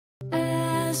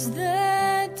as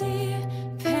the deer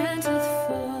panteth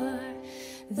for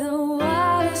the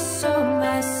water, so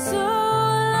my soul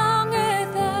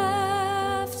longeth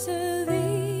after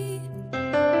thee.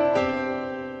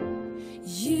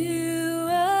 You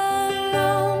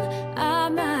alone are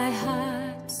my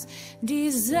heart's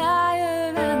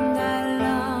desire, and I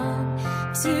long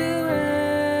to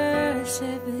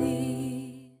worship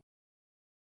thee.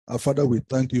 Our Father, we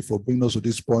thank you for bringing us to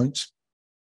this point.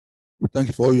 We thank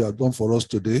you for all you have done for us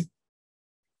today.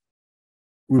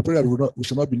 We pray that we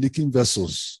shall not be leaking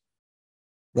vessels,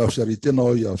 but we shall retain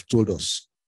all you have told us.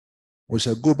 We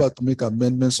shall go back to make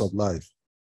amendments of life,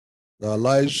 that our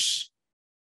lives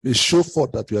may show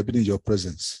forth that we have been in your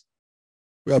presence.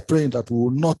 We are praying that we will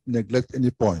not neglect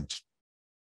any point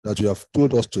that you have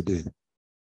told us today.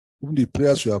 Even the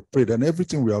prayers we have prayed and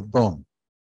everything we have done,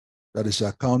 that it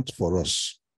shall count for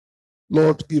us.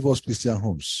 Lord, give us Christian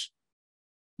homes.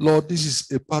 Lord, this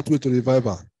is a pathway to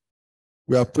revival.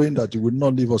 We are praying that you will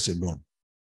not leave us alone.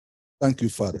 Thank you,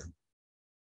 Father.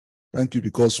 Thank you,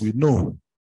 because we know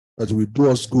that you will do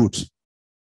us good,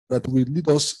 that will lead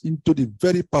us into the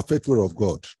very perfect will of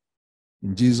God.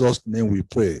 In Jesus' name we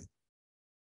pray.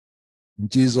 In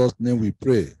Jesus' name we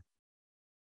pray.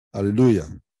 Hallelujah.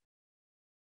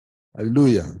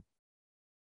 Hallelujah.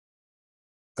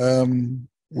 I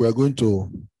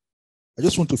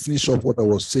just want to finish up what I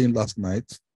was saying last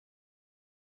night,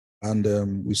 and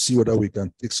we see whether we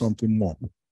can take something more.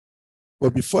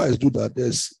 But before I do that,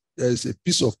 there's a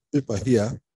piece of paper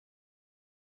here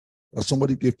that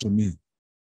somebody gave to me.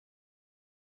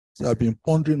 So I've been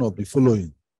pondering of the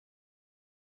following.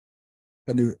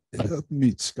 Can you help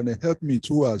me? Can you help me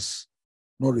who has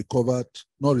not recovered,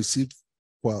 not received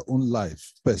for our own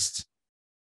life first?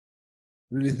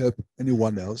 Really help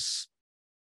anyone else?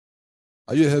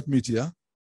 Are you a helpmeet here?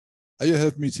 Are you a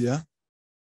helpmeet here?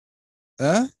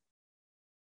 Eh?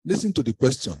 Listen to the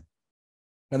question.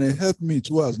 Can a helpmeet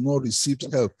who has not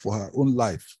received help for her own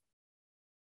life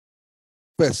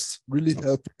first really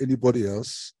help anybody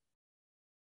else?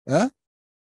 Eh?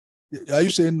 Are you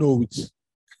saying no with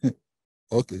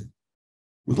okay.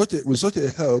 With such a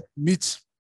helpmeet,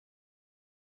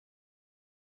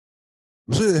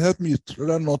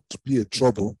 rather not to be a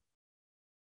trouble.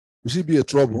 Will she be a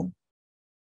trouble?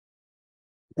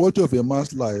 The quality of a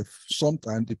man's life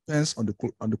sometimes depends on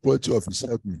the quality of his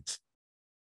helpmeet.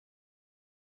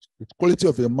 The quality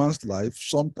of a man's life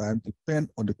sometimes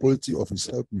depends on the quality of his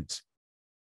helpmeet.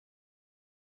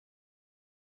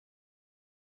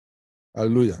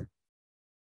 Hallelujah.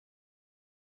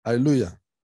 Hallelujah.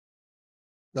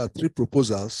 There are 3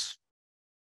 proposals.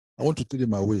 I want to take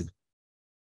them away.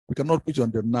 We cannot preach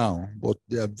on them now, but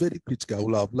they are very critical. I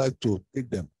would have liked to take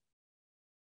them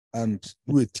and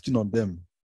do a teaching on them.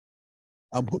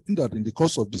 I'm hoping that in the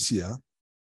course of this year,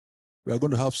 we are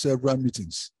going to have several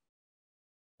meetings.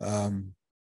 I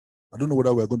don't know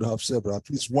whether we're going to have several, at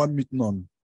least one meeting on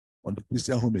the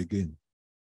Christian home again.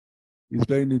 It's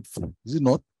very needful, is it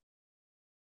not?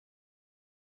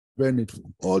 Very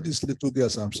needful. All these little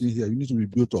girls I'm seeing here, you need to be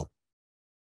built up.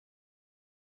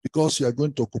 Because you are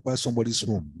going to occupy somebody's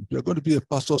home. You are going to be a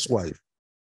pastor's wife.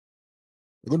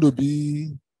 You're going to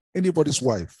be anybody's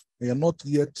wife. And you're not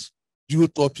yet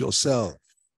built up yourself.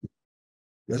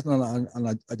 You're not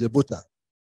an ajebota.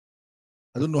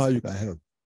 I don't know how you can help.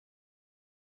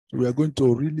 So we are going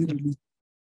to really,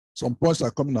 some points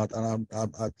are coming out, and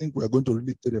I think we are going to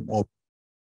really take them up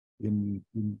in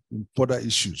further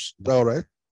issues. Is that all right?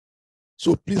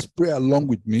 So please pray along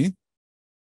with me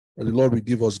that the Lord will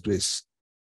give us grace.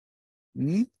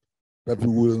 That we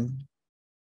will,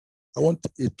 I want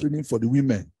a training for the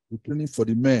women, a training for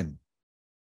the men,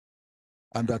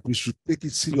 and that we should take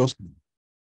it seriously.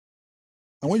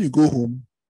 And when you go home,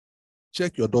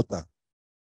 check your daughter.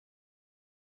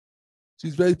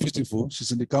 She's very beautiful.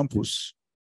 She's in the campus.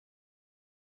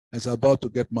 And she's about to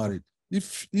get married.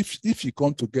 If she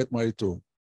comes to get married to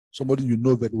somebody you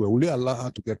know very well, will you allow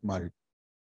her to get married?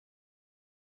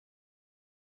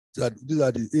 These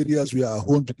are the areas where our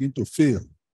home begin to fail.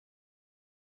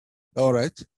 All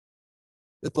right?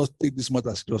 Let us take this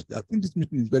matter seriously. I think this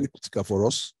meeting is very critical for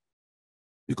us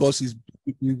because it's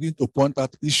beginning to point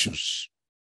out issues.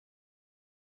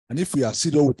 And if we are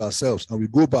serious with ourselves and we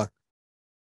go back,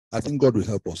 I think God will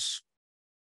help us.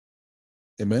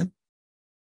 Amen?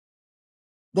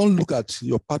 Don't look at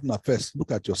your partner first.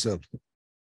 Look at yourself.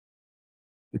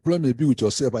 The problem may be with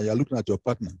yourself and you're looking at your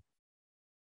partner.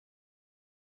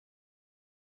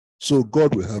 So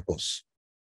God will help us.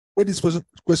 When these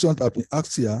questions have been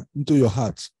asked here into your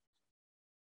heart,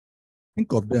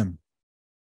 think of them.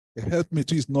 A helpmate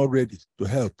who is not ready to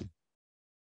help.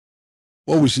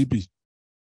 What will she be?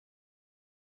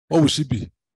 What will she be?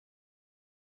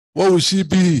 What will she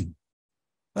be?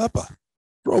 Papa,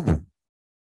 trouble.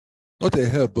 Not a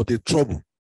help, but a trouble.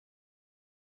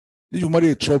 If you marry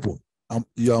a trouble,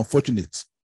 you are unfortunate.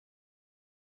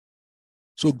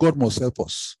 So God must help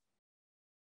us.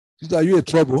 Sister, are you a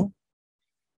trouble?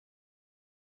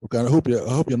 Okay, I hope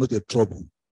you're not a trouble.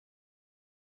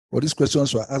 But these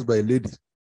questions were asked by a lady,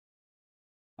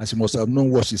 and she must have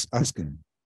known what she's asking.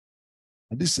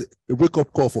 And this is a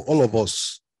wake-up call for all of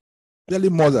us. Really,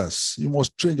 mothers, you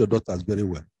must train your daughters very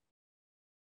well.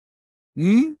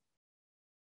 Really,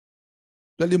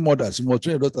 mothers, you must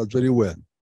train your daughters very well.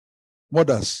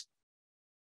 Mothers.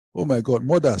 Oh my God,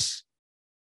 mothers.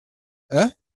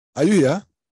 Are you here?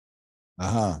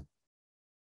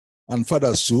 And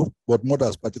fathers too, but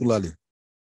mothers particularly.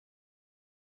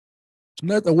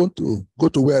 Tonight, I want to go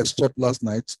to where I stopped last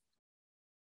night.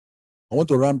 I want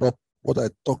to round up what I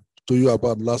talked to you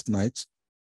about last night.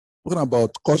 Talking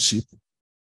about courtship.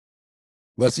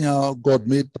 We're seeing how God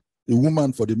made the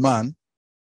woman for the man.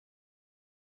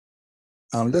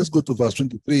 And let's go to verse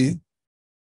 23,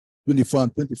 24,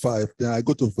 and 25. Then I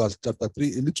go to verse chapter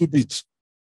 3 a little bit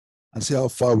and see how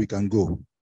far we can go.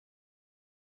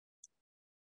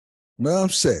 Now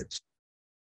said,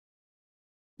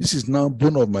 this is now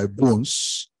bone of my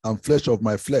bones and flesh of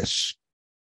my flesh.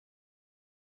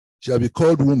 She shall be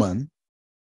called woman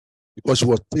because she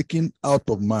was taken out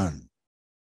of man.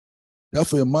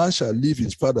 Therefore a man shall leave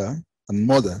his father and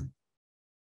mother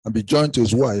and be joined to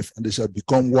his wife, and they shall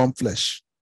become one flesh.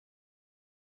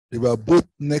 They were both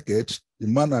naked, the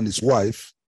man and his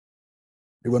wife.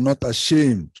 They were not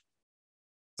ashamed.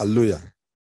 Hallelujah.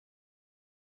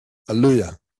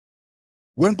 Hallelujah.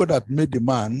 When God had made the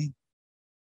man,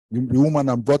 the woman,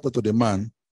 and brought her to the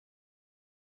man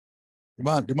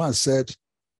said,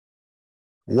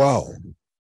 wow,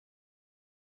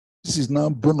 this is now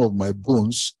bone of my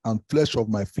bones and flesh of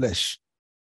my flesh.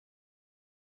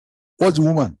 What's the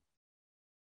woman?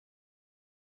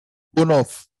 Bone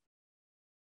of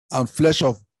and flesh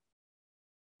of.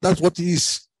 That's what it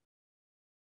is.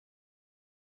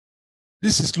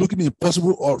 This is looking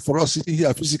impossible for us sitting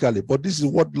here physically, but this is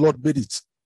what the Lord made it.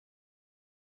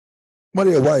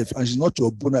 Marry a wife and she's not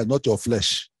your bone and not your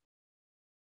flesh.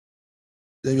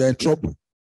 Then you are in trouble.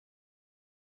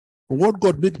 From what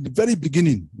God made in the very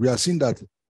beginning, we are seeing that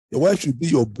your wife should be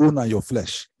your bone and your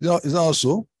flesh. Is that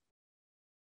also?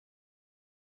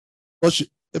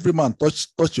 Every man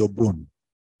touch your bone.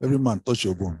 Every man touch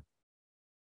your bone.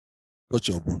 Touch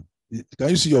your bone. Can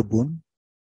you see your bone?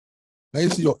 Can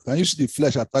you see the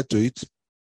flesh attached to it?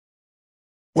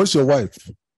 What's your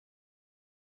wife?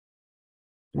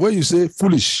 When you say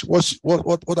foolish,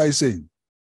 what are you saying?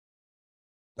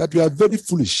 That you are very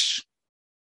foolish.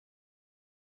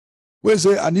 When you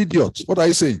say an idiot, what are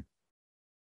you saying?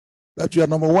 That you are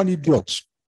number one idiot.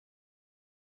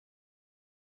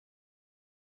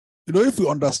 You know, if we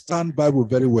understand Bible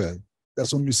very well, there are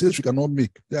some mistakes we cannot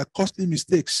make. They are costly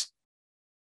mistakes.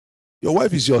 Your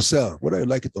wife is yourself, whether you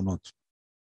like it or not.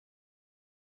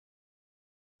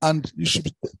 And you should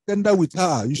be tender with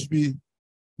her. You should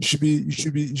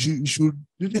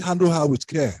really handle her with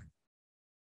care.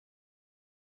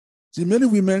 See, many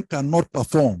women cannot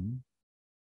perform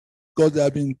because they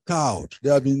have been cowed.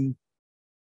 They have been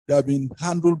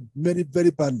handled very, very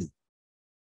badly.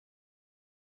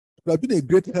 It has been a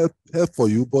great help for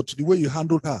you, but the way you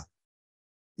handled her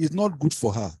is not good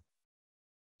for her.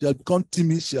 She has become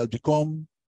timid. She has become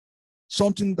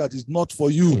something that is not for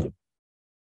you.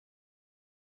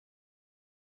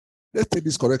 Let's take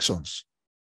these corrections.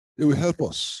 They will help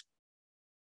us.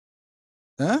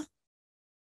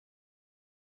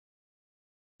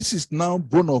 This is now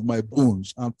bone of my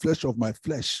bones and flesh of my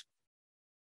flesh.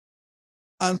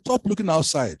 And stop looking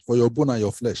outside for your bone and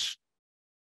your flesh.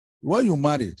 When you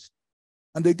married,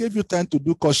 and they gave you time to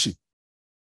do courtship,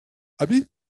 Abi?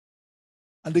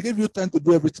 And they gave you time to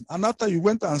do everything. And after you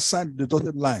went and signed the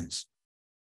dotted lines,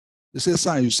 they say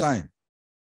sign, you sign.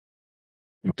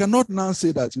 You cannot now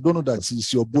say that you don't know that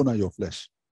it's your bone and your flesh.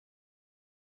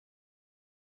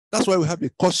 That's why we have a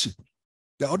courtship.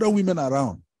 There are other women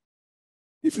around.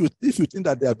 If you think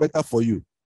that they are better for you,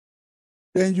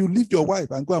 then you leave your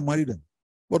wife and go and marry them.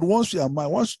 But once you are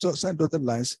married, once you sign dotted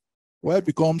lines, wife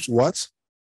becomes what?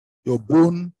 Your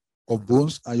bone of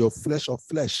bones and your flesh of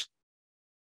flesh.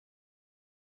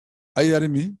 Are you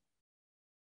hearing me?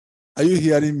 Are you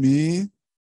hearing me?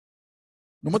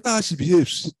 No matter how she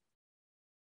behaves,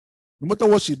 no matter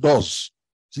what she does,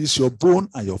 she is your bone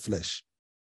and your flesh.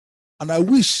 And I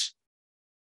wish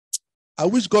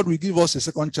God will give us a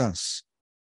second chance.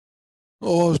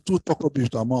 Oh, to talk rubbish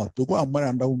to our mouth, to go and marry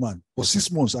another woman for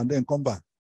 6 months and then come back.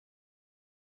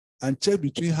 and check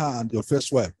between her and your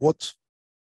first wife, which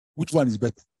one is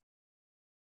better?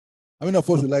 How many of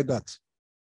us will like that?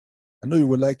 I know you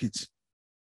will like it.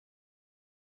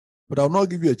 But I'll not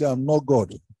give you a chance. I'm not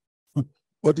God.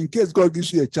 But in case God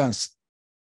gives you a chance,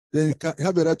 then you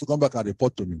have a right to come back and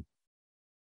report to me.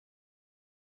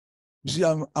 You see,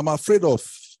 I'm afraid of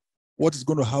what is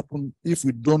going to happen if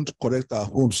we don't correct our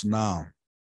homes now.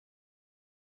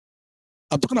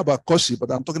 I'm talking about courtship,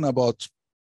 but I'm talking about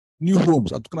new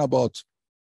homes. I'm talking about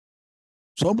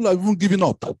some people have even given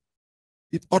up.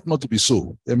 It ought not to be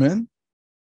so. Amen?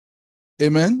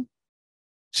 Amen?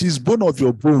 She's bone of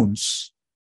your bones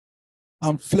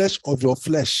and flesh of your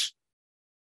flesh.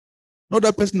 Not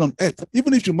that person on earth.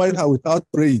 Even if you married her without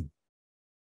praying,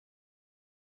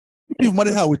 if you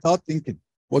married her without thinking,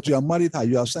 but you have married her,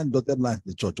 you have signed dotted line in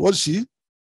the church. What's she?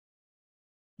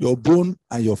 Your bone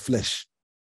and your flesh.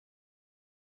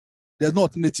 There's no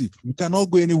alternative. You cannot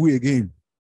go anywhere again.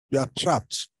 You are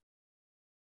trapped.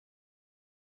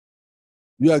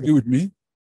 You agree with me?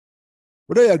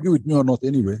 Whether you agree with me or not,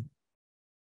 anyway.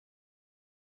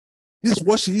 This is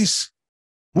what she is.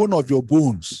 Bone of your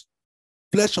bones,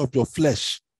 flesh of your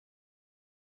flesh.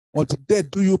 Until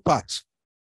death do you part.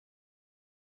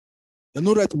 You're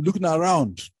no right to be looking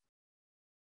around.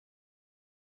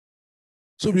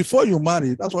 So before you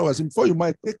marry, that's what I was saying, before you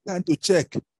marry, take time to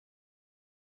check.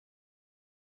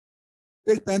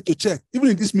 Take time to check. Even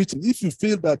in this meeting, if you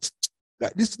feel that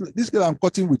this girl I'm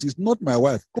cutting with is not my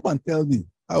wife, come and tell me.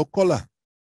 I'll call her.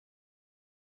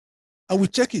 And we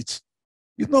check it.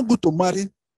 It's not good to marry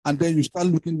and then you start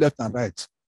looking left and right.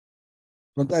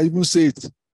 Sometimes I even say it,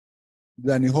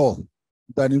 dining hall,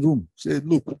 dining room. Say,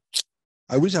 look,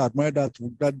 I wish I had married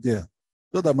that girl.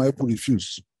 Not that my people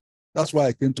refuse. That's why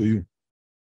I came to you.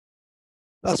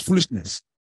 That's foolishness.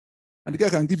 And the guy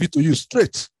can give it to you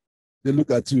straight. They look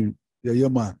at you, they're your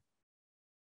man.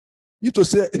 You to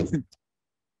say,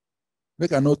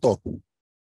 make her no talk.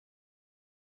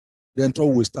 Then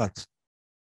trouble will start.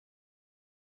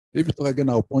 If you talk again,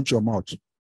 I'll punch your mouth.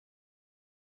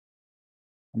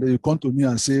 And then you come to me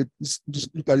and say,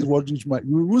 look at this, what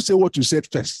you will say what you said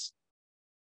first.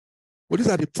 But these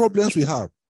are the problems we have.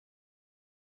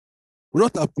 We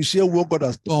don't appreciate what God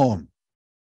has done.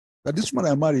 That this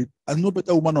woman I married has no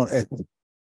better woman on earth.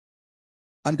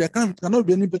 And there cannot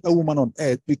be any better woman on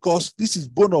earth because this is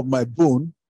bone of my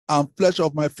bone and flesh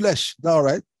of my flesh. Is that all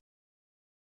right? Is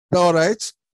that all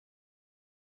right?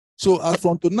 So as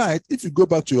from tonight, if you go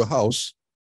back to your house,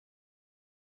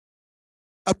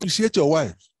 appreciate your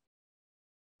wife.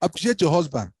 Appreciate your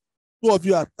husband. Two of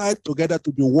you are tied together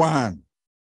to be one.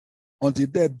 Until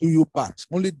death do you part.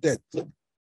 Only death.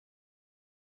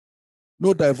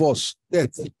 No divorce.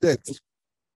 Death. Death.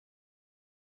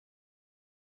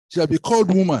 She shall be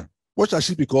called woman. What shall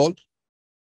she be called?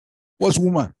 What's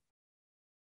woman?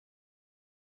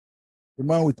 A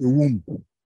man with a womb. Is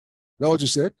that what you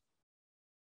said?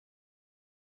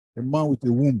 A man with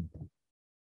a womb.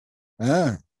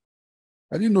 I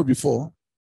didn't know before.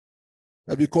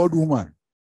 Shall be called woman.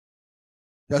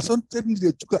 There are some things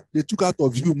they took out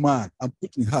of you, man, and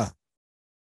put in her,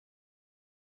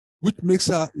 which makes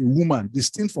her a woman,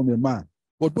 distinct from a man.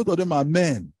 But both of them are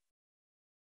men.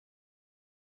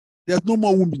 There's no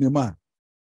more womb in a man.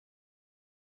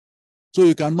 So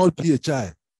you cannot be a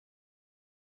child.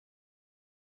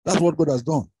 That's what God has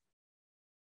done.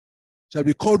 Shall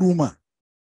be called woman.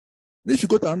 If you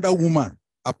go to another woman,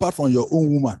 apart from your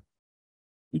own woman,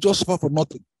 you just suffer for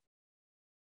nothing.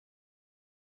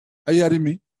 Are you hearing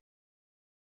me?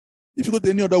 If you go to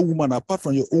any other woman apart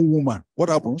from your own woman, what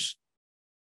happens?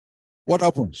 What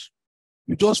happens?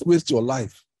 You just waste your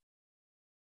life.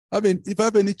 I mean, if I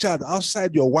have any child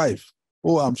outside your wife,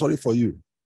 oh, I'm sorry for you.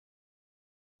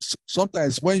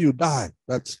 Sometimes when you die,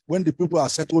 that when the people are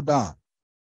settled down,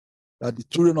 that the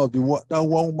children of that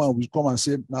one woman will come and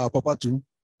say, now, Papa, too,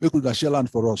 make the share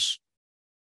land for us.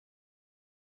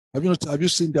 Have you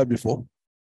seen that before?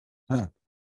 Huh.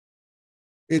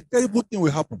 A terrible thing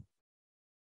will happen.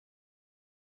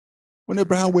 When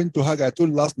Abraham went to Hagar, I told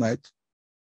you last night,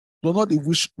 it was not the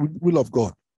will of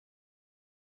God.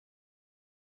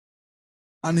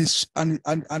 And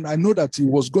I know that he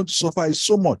was going to suffer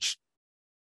so much.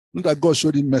 Not that God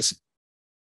showed him mercy.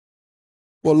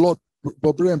 But Lord,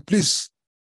 but brethren, please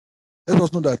let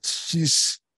us know that she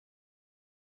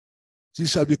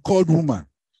shall be called woman.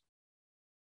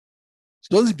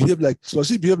 Does she behave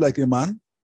like a man?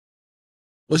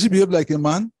 Does she behave like a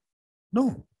man?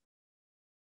 No.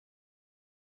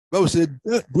 The Bible said,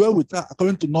 dwell with her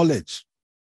according to knowledge.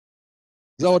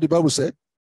 Is that what the Bible said?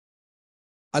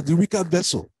 As the weaker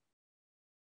vessel.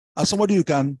 As somebody you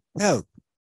can help.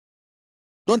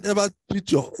 Don't ever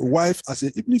treat your wife as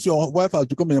even if your wife has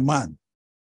become a man,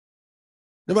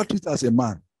 never treat her as a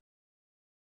man.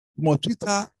 You must treat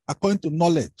her according to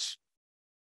knowledge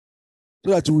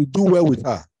so that you will do well with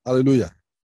her. Hallelujah.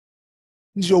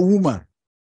 She's your woman.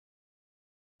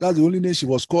 That's the only name she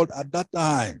was called at that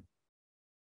time.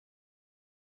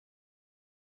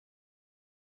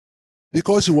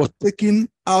 Because she was taken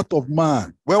out of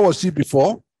man. Where was she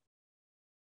before?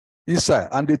 Inside.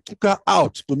 And they took her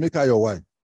out to make her your wife.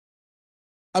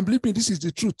 And believe me, this is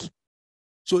the truth.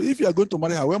 So if you are going to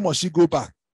marry her, where must she go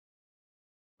back?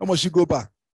 Where must she go back?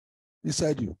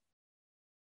 Inside you.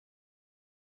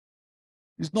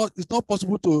 It's not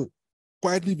possible to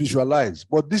quietly visualize,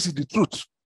 but this is the truth.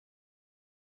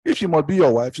 If she must be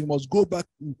your wife, she must go back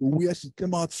into where she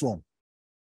came out from.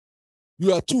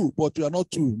 You are two, but you are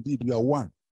not two indeed. You are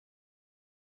one.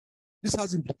 This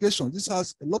has implications. This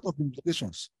has a lot of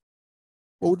implications.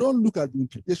 But we don't look at the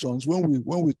implications when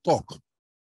we talk.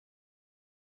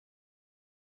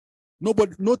 No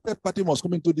third party must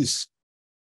come into this.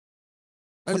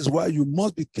 That is why you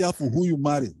must be careful who you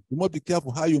marry. You must be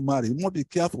careful how you marry. You must be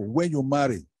careful when you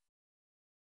marry.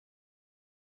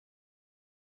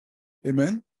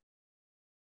 Amen.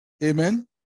 Amen.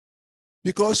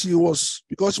 Because she was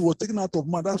taken out of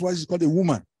man, that's why she's called a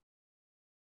woman.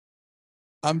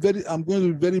 I'm going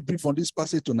to be very brief on this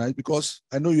passage tonight because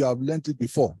I know you have learned it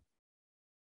before.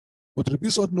 But to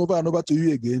repeat something over and over to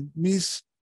you again means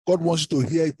God wants you to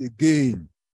hear it again.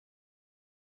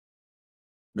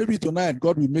 Maybe tonight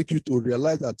God will make you to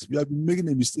realize that you have been making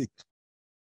a mistake.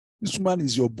 This woman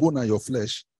is your bone and your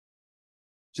flesh.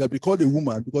 She will be called a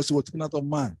woman because she was taken out of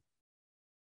man.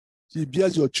 She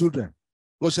bears your children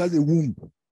because she has a womb.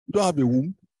 You don't have a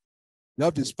womb. You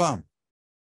have the sperm.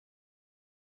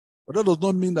 But that does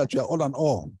not mean that you are all and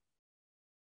all.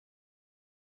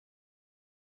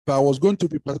 If I was going to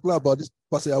be particular about this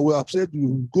passage, I would have said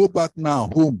you go back now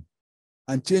home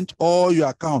and change all your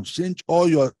accounts, change all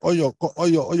your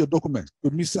documents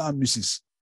to Mr. and Mrs.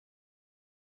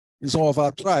 In some of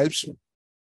our tribes,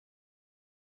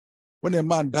 when a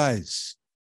man dies,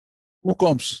 who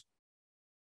comes?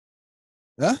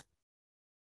 Yeah?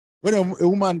 When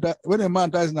a man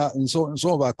dies now in some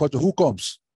of our culture, who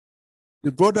comes?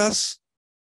 The brothers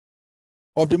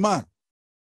of the man.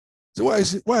 So why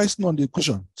is it on the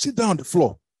cushion? Sit down on the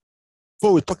floor.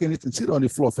 Before we talk anything, sit on the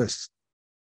floor first.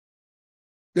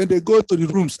 Then they go to the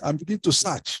rooms and begin to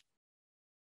search.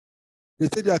 They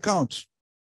take the account.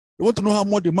 They want to know how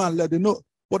much the man left. They know,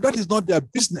 but that is not their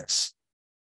business.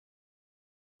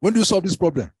 When do you solve this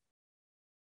problem?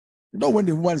 You know when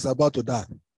the woman is about to die.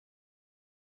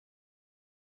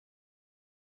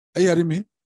 Are you hearing me?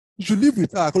 You should live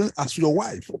with her as your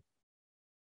wife.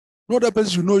 No other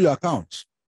person should know your account.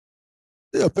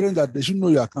 Tell your parents that they should know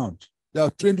your account. They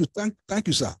have trained you. Thank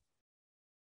you, sir.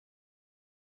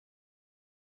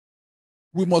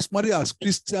 We must marry as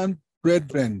Christian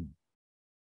brethren.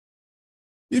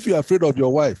 If you are afraid of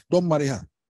your wife, don't marry her.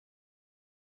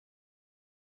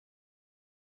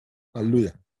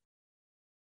 Hallelujah.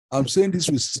 I'm saying this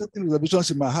with certain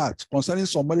reservations in my heart concerning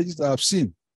some marriages that I have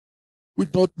seen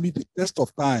which not meet the test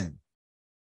of time.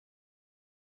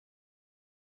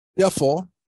 Therefore,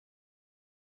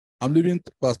 I'm leaving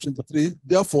verse 23.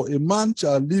 Therefore, a man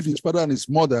shall leave his father and his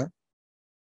mother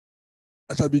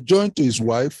and shall be joined to his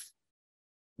wife,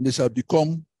 and they shall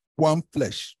become one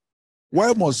flesh.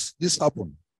 Why must this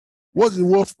happen? What's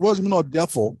the meaning of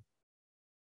therefore?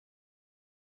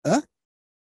 Huh?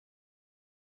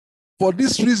 For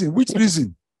this reason. Which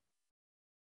reason?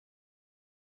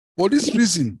 For this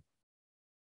reason.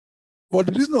 For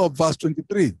the reason of verse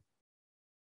 23.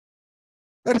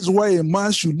 That is why a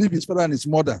man should leave his father and his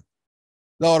mother. Is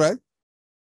that all right?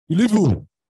 You leave who?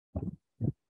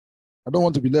 I don't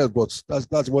want to be led, but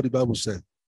that's what the Bible said.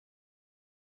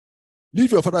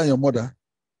 Leave your father and your mother,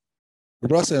 your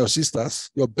brothers and your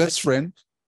sisters, your best friend,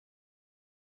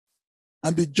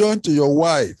 and be joined to your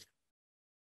wife.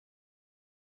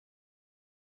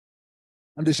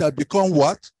 And they shall become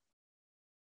what?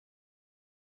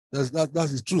 That's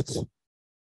the truth.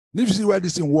 If you see where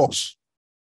this thing works,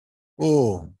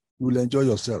 oh, you will enjoy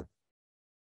yourself.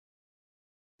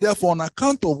 Therefore, on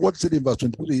account of what said in verse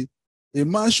 23, a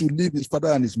man should leave his father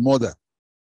and his mother.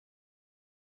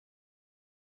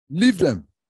 Leave them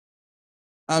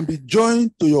and be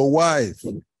joined to your wife.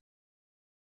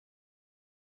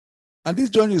 And this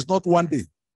joining is not one day.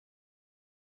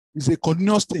 It's a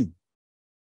continuous thing.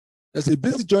 There's a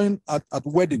basic joining at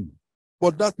wedding,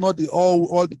 but that's not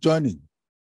all the joining.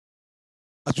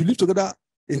 As you live together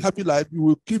a happy life, you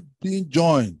will keep being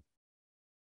joined.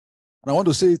 And I want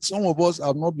to say some of us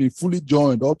have not been fully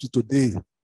joined up to today.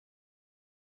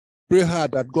 Pray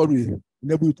hard that God will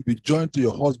enable you to be joined to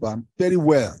your husband very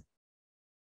well,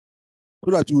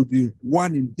 so that you will be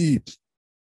one indeed.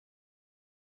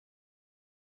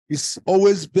 It's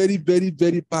always very, very,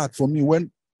 very bad for me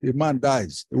when a man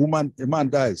dies, a man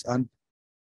dies, and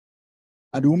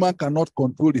the woman cannot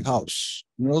control the house.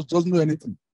 Doesn't know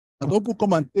anything. And people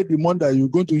come and take the money that you're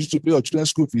going to use to pay your children's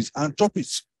school fees and chop it.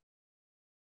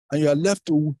 And you are left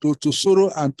to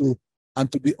sorrow and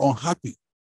to be unhappy.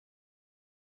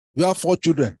 You have 4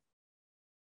 children.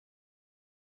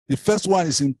 The first one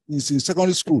is in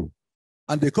secondary school.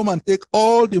 And they come and take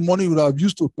all the money you have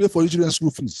used to pay for your children's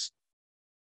school fees.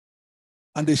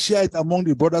 And they share it among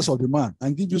the brothers of the man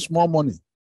and give you small money.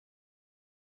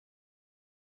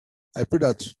 I pray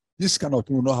that this kind of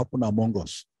thing will not happen among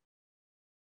us.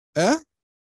 The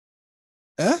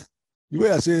way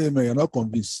I say amen, you're not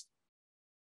convinced.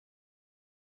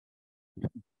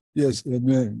 Yes,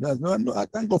 amen. No, I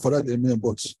thank God for that, amen.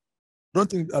 But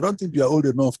I don't think you are old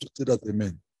enough to say that,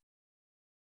 amen.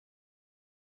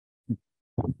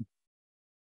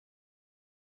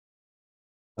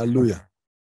 Hallelujah.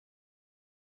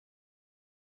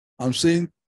 I'm saying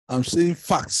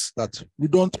facts that we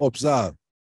don't observe.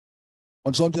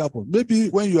 When something happens, maybe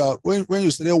when you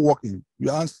start walking,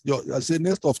 you say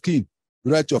next of kin,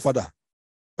 you write your father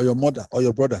or your mother or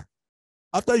your brother.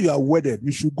 After you are wedded,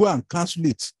 you should go and cancel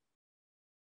it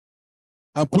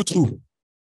and put who?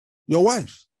 Your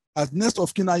wife as next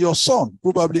of kin and your son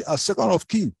probably as second of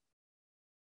kin.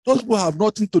 Those people have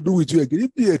nothing to do with you again.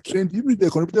 If they are trained, even if they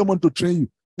committed money to train you,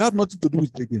 they have nothing to do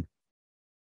with it again.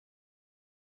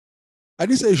 I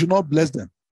didn't say you should not bless them.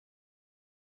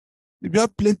 If you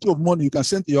have plenty of money, you can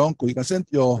send to your uncle, you can send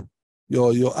to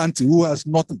your auntie who has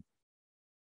nothing.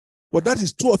 But that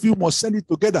is 2 of you must send it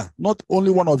together, not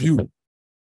only one of you.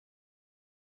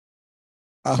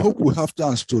 I hope we have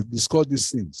chance to discuss these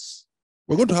things.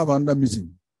 We're going to have another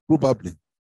meeting, probably,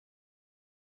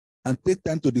 and take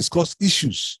time to discuss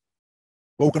issues.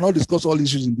 But we cannot discuss all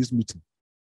issues in this meeting.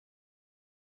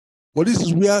 But this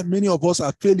is where many of us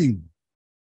are failing.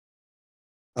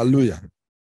 Hallelujah.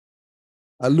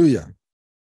 Hallelujah.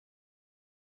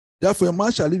 Therefore, a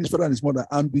man shall leave his father and his mother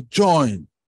and be joined.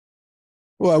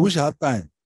 Oh, I wish I had time.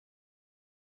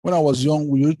 When I was young,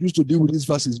 we used to deal with these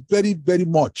verses very, very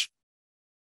much.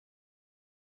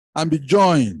 And be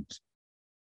joined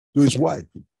to his wife.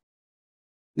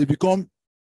 They become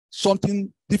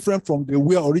something different from they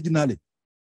were originally.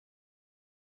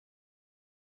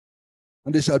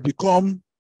 And they shall become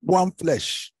one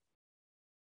flesh.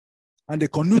 And they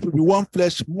continue to be one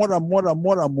flesh more and more and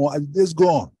more and more as days go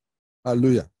on.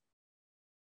 Hallelujah.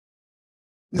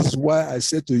 This is why I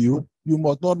say to you, you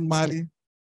must not marry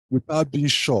without being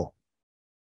sure.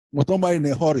 You must not marry in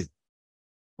a hurry.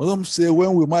 You must not say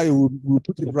when we marry, we'll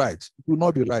put it right. It will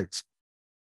not be right.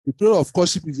 The period of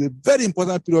courtship is a very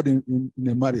important period in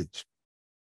a marriage.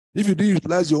 If you didn't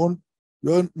utilize your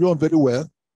own very well,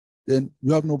 then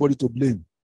you have nobody to blame.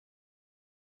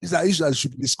 These are issues that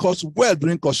should be discussed well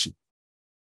during courtship.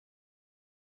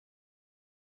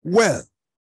 Well.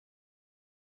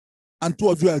 And 2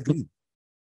 of you agree.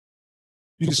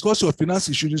 You discuss your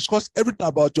finances, you discuss everything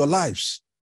about your lives.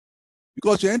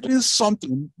 Because you're entering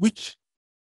something which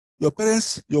your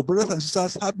parents, your brothers and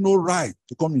sisters have no right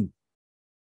to come in.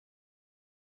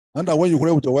 And that when you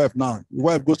quarrel with your wife now, your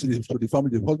wife goes to the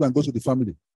family, the husband goes to the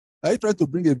family. Are you trying to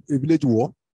bring a village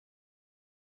war?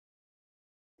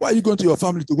 Why are you going to your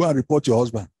family to go and report your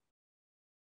husband?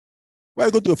 Why are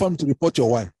you going to your family to report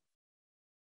your wife?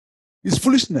 It's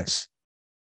foolishness.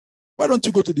 Why don't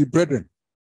you go to the brethren?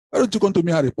 Why don't you come to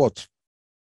me and report?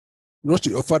 Rush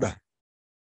to your father.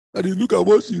 And you look at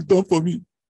what she's done for me.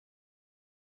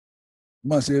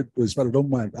 Man said to his father, don't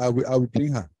mind. I will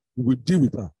bring her. We will deal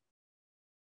with her.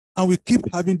 And we keep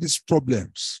having these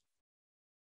problems.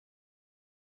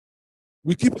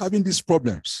 We keep having these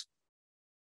problems.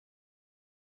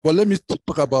 But let me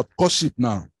talk about courtship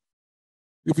now.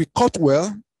 If we court well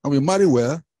and we marry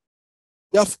well,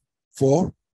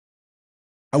 therefore,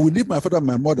 I will leave my father and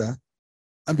my mother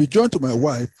and be joined to my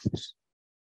wife.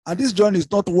 And this joining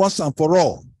is not once and for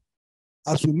all.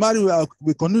 As we marry,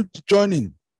 we continue to join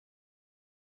in.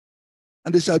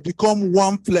 And they shall become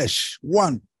one flesh,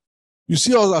 one. You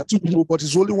see us as 2 people, but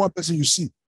it's only one person you see.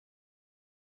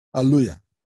 Hallelujah.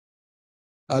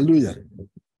 Hallelujah.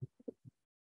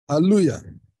 Hallelujah.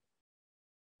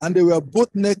 And they were both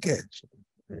naked,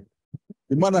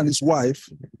 the man and his wife,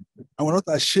 and were not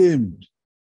ashamed.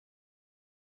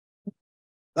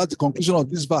 That's the conclusion of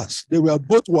this verse. They were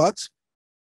both what?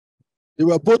 They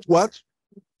were both what?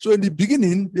 So in the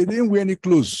beginning, they didn't wear any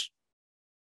clothes.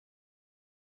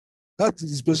 That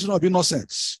is the position of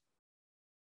innocence.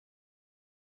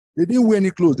 They didn't wear any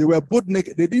clothes. They were both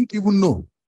naked. They didn't even know.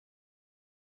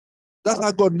 That's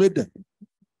how God made them.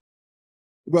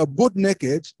 They were both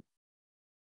naked,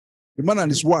 the man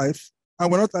and his wife,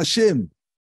 and were not ashamed.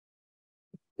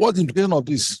 What's the implication of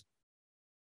this?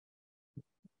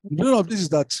 The implication of this is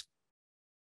that,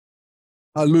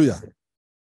 hallelujah,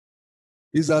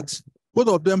 is that both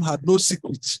of them had no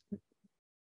secret.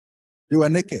 They were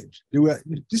naked.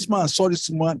 This man saw this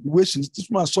man, the way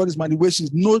this man saw this man, the way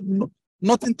she's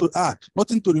nothing to add,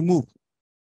 nothing to remove.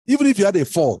 Even if he had a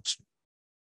fault,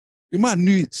 the man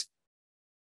knew it.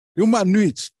 The woman knew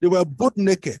it. They were both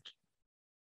naked.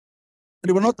 And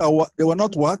they were not what? They were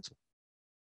not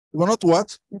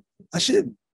what?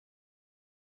 Ashamed.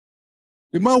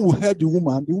 The man will help the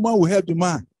woman will help the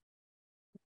man.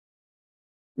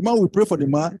 The man will pray for the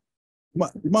man. The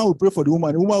man will pray for the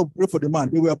woman will pray for the man.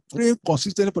 They were praying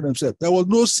consistently for themselves. There was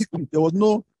no secret. There was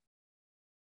no,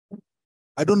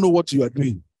 I don't know what you are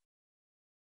doing.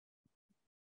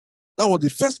 That was the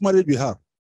first marriage we have.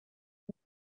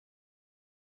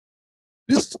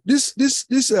 This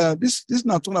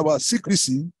now talking about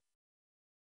secrecy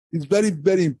is very,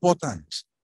 very important.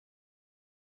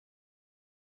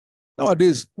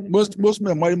 Nowadays, most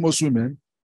men marry most women,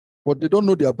 but they don't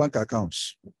know their bank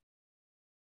accounts.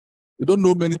 They don't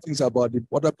know many things about the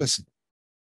other person.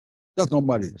 That's not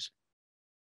marriage.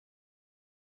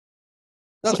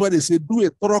 That's why they say do a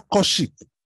thorough courtship.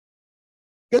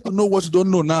 Get to know what you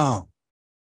don't know now.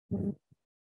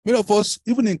 Many of us,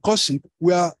 even in courtship,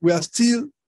 we are still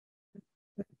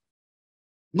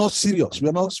not serious. We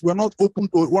are not open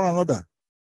to one another.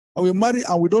 And we marry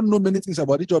and we don't know many things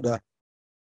about each other.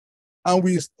 And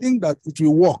we think that it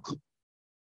will work.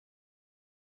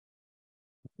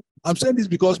 I'm saying this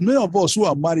because many of us who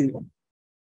are married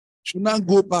should not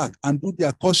go back and do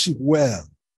their courtship well. I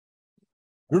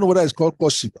don't know whether it's called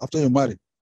courtship after you marry.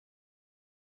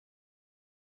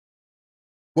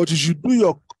 But you should do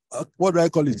your, what do I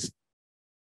call it?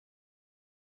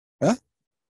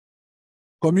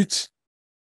 Commit.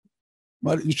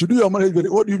 You should do your marriage.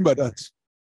 What do you mean by that?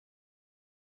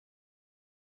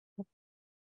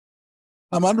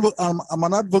 I'm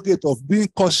an advocate of doing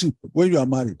courtship when you are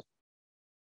married.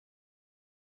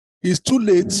 It's too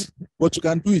late, but you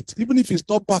can do it, even if it's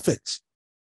not perfect.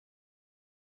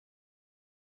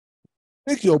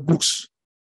 Take your books.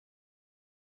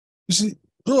 You see,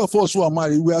 those of us who are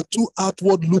married, we are too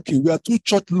outward looking, we are too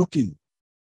church looking.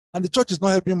 And the church is not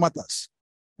helping matters.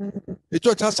 The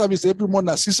church has service every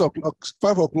morning at 6 o'clock,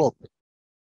 5 o'clock.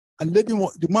 And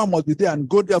the man must be there and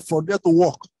go there from there to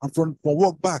work and from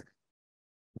work back.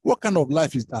 What kind of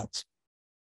life is that?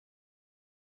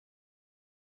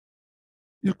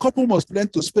 The couple must learn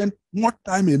to spend more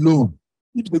time alone.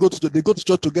 If they go to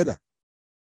church together.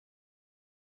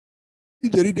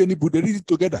 If they read any book, they read it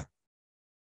together.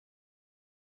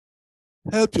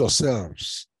 Help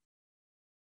yourselves.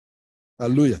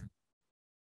 Hallelujah.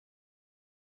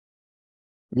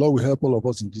 The Lord will help all of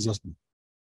us in Jesus' name.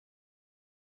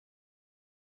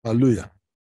 Hallelujah.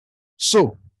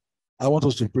 So, I want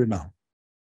us to pray now.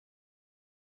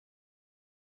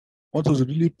 I want us to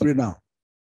really pray now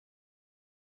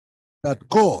that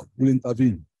God will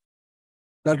intervene,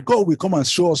 that God will come and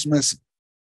show us mercy,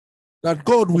 that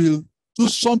God will do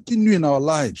something new in our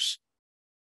lives,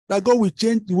 that God will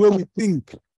change the way we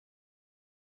think,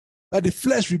 that the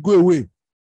flesh will go away,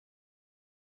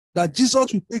 that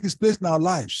Jesus will take his place in our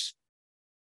lives.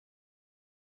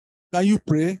 Can you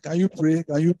pray? Can you pray?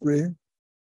 Can you pray?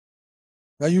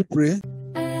 Can you pray?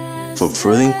 For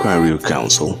further inquiry or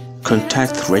counsel,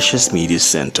 contact Threshers Media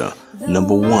Center,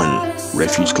 number 1,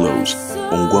 Refuge Close,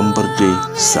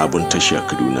 Ongwambarde, Sabon Tasha,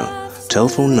 Kaduna.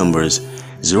 Telephone numbers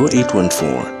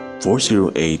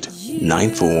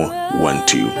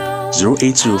 0814-408-9412,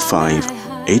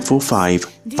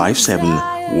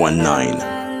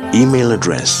 0805-845-5719. Email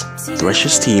address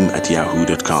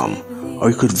threshersteam@yahoo.com, or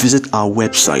you could visit our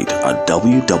website at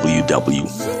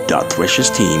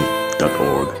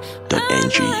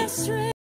www.threshersteam.org.ng.